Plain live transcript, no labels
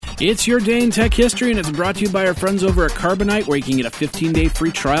It's your day in tech history, and it's brought to you by our friends over at Carbonite, where you can get a 15-day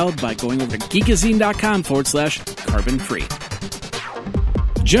free trial by going over to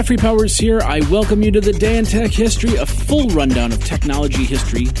geekazine.com/carbon-free. Jeffrey Powers here. I welcome you to the Day in Tech History, a full rundown of technology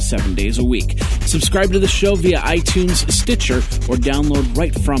history 7 days a week. Subscribe to the show via iTunes, Stitcher, or download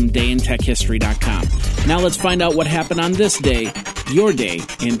right from dayintechhistory.com. Now let's find out what happened on this day, your day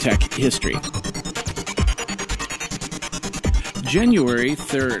in tech history. January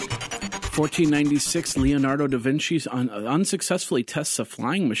 3rd, 1496, Leonardo da Vinci unsuccessfully tests a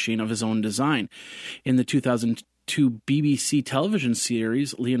flying machine of his own design. In the 2002 BBC television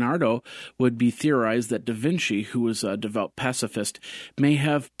series, Leonardo would be theorized that da Vinci, who was a devout pacifist, may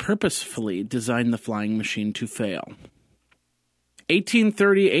have purposefully designed the flying machine to fail.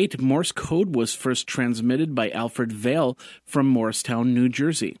 1838, Morse code was first transmitted by Alfred Vail from Morristown, New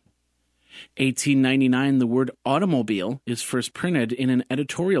Jersey. 1899, the word automobile is first printed in an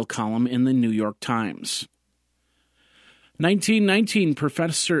editorial column in the New York Times. 1919,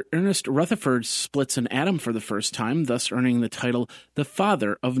 Professor Ernest Rutherford splits an atom for the first time, thus earning the title the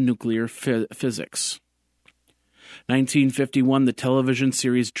father of nuclear physics. 1951, the television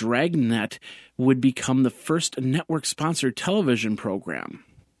series Dragnet would become the first network-sponsored television program.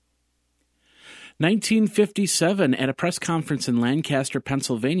 1957, at a press conference in Lancaster,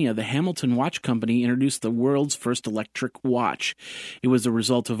 Pennsylvania, the Hamilton Watch Company introduced the world's first electric watch. It was the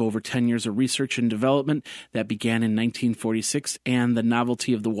result of over 10 years of research and development that began in 1946, and the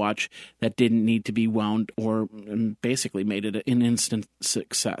novelty of the watch that didn't need to be wound, or basically made it an instant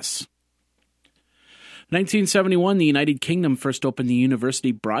success. 1971, the United Kingdom first opened the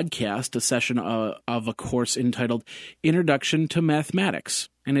university broadcast, a session of a course entitled Introduction to Mathematics,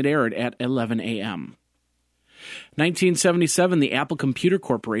 and it aired at 11 a.m. 1977, the Apple Computer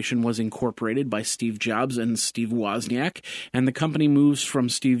Corporation was incorporated by Steve Jobs and Steve Wozniak, and the company moves from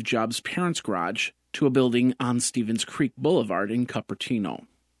Steve Jobs' parents' garage to a building on Stevens Creek Boulevard in Cupertino.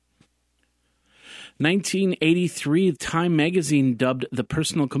 1983, Time magazine dubbed the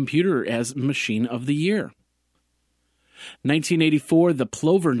personal computer as Machine of the Year. 1984, the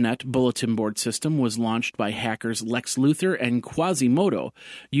PloverNet bulletin board system was launched by hackers Lex Luthor and Quasimodo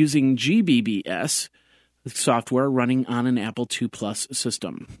using GBBS software running on an Apple II Plus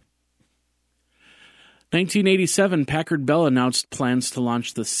system. 1987, Packard Bell announced plans to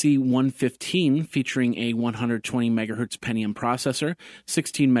launch the C115 featuring a 120 MHz Pentium processor,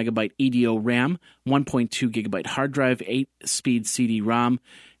 16 MB EDO RAM, 1.2 GB hard drive, 8-speed CD-ROM,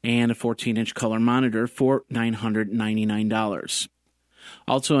 and a 14-inch color monitor for $999.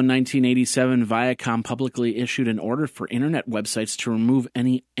 Also in 1987, Viacom publicly issued an order for internet websites to remove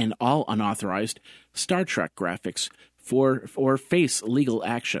any and all unauthorized Star Trek graphics or face legal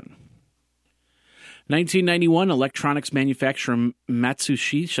action. 1991, electronics manufacturer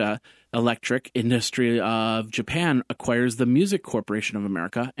Matsushita Electric Industry of Japan acquires the Music Corporation of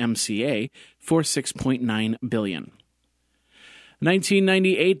America, MCA, for $6.9 billion.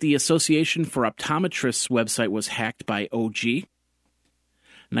 1998, the Association for Optometrists website was hacked by OG.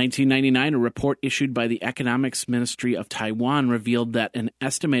 1999, a report issued by the Economics Ministry of Taiwan revealed that an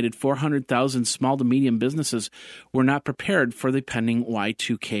estimated 400,000 small to medium businesses were not prepared for the pending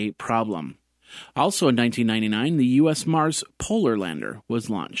Y2K problem. Also in 1999, the U.S. Mars Polar Lander was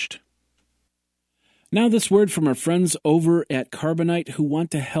launched. Now this word from our friends over at Carbonite who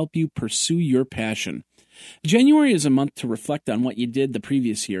want to help you pursue your passion. January is a month to reflect on what you did the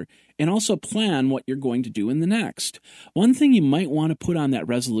previous year and also plan what you're going to do in the next. One thing you might want to put on that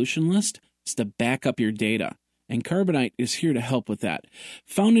resolution list is to back up your data. And Carbonite is here to help with that.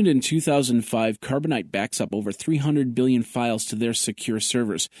 Founded in 2005, Carbonite backs up over 300 billion files to their secure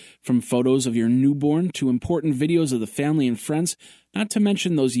servers, from photos of your newborn to important videos of the family and friends, not to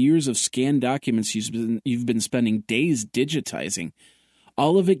mention those years of scanned documents you've been spending days digitizing.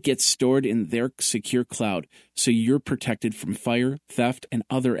 All of it gets stored in their secure cloud, so you're protected from fire, theft, and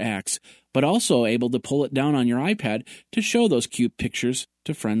other acts, but also able to pull it down on your iPad to show those cute pictures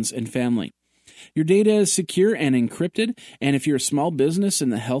to friends and family. Your data is secure and encrypted, and if you're a small business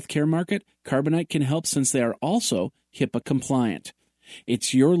in the healthcare market, Carbonite can help since they are also HIPAA compliant.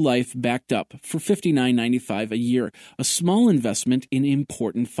 It's your life backed up for $59.95 a year, a small investment in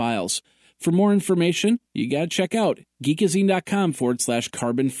important files. For more information, you got to check out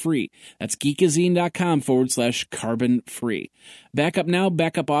geekazine.com/carbon-free. That's geekazine.com/carbon-free. Back up now,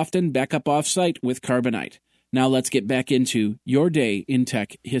 back up often, back up off-site with Carbonite. Now let's get back into your day in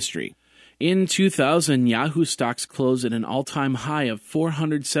tech history. In 2000, Yahoo stocks closed at an all-time high of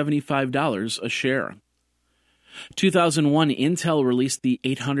 $475 a share. 2001, Intel released the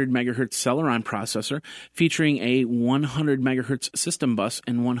 800 MHz Celeron processor featuring a 100 MHz system bus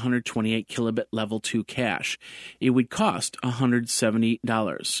and 128 kilobit level 2 cache. It would cost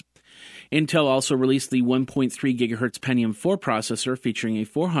 $170. Intel also released the 1.3 GHz Pentium 4 processor featuring a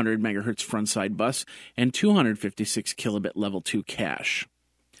 400 MHz frontside bus and 256 kilobit level 2 cache.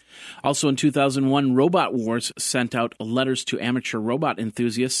 Also in 2001, Robot Wars sent out letters to amateur robot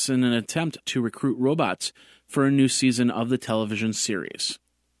enthusiasts in an attempt to recruit robots for a new season of the television series.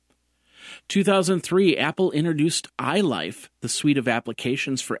 2003, Apple introduced iLife, the suite of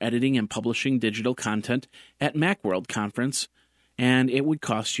applications for editing and publishing digital content, at Macworld Conference, and it would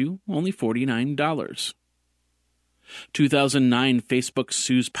cost you only $49. 2009, Facebook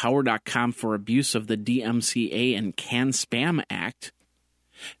sues Power.com for abuse of the DMCA and CAN-SPAM Act.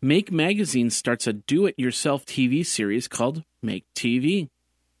 Make Magazine starts a do-it-yourself TV series called Make TV.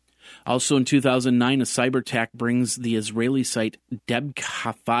 Also in 2009, a cyber attack brings the Israeli site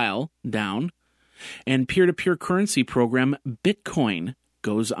Debkafile down, and peer-to-peer currency program Bitcoin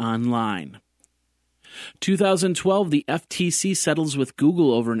goes online. 2012, the FTC settles with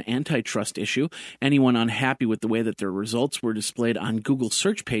Google over an antitrust issue. Anyone unhappy with the way that their results were displayed on Google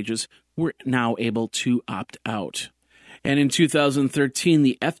search pages were now able to opt out. And in 2013,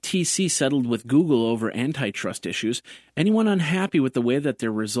 the FTC settled with Google over antitrust issues. Anyone unhappy with the way that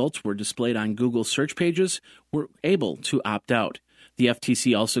their results were displayed on Google search pages were able to opt out. The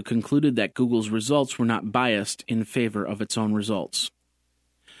FTC also concluded that Google's results were not biased in favor of its own results.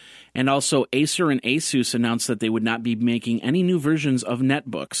 And also, Acer and Asus announced that they would not be making any new versions of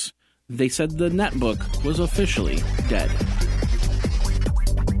netbooks. They said the netbook was officially dead.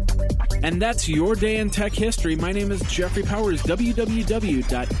 And that's your Day in Tech History. My name is Jeffrey Powers,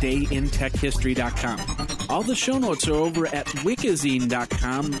 www.dayintechhistory.com. All the show notes are over at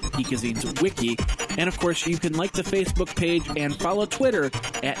wikizine.com, Geekazine's wiki. And, of course, you can like the Facebook page and follow Twitter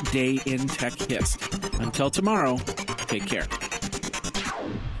at Day in Tech Hist. Until tomorrow, take care.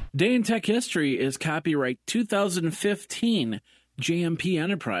 Day in Tech History is copyright 2015, JMP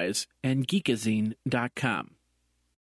Enterprise and Geekazine.com.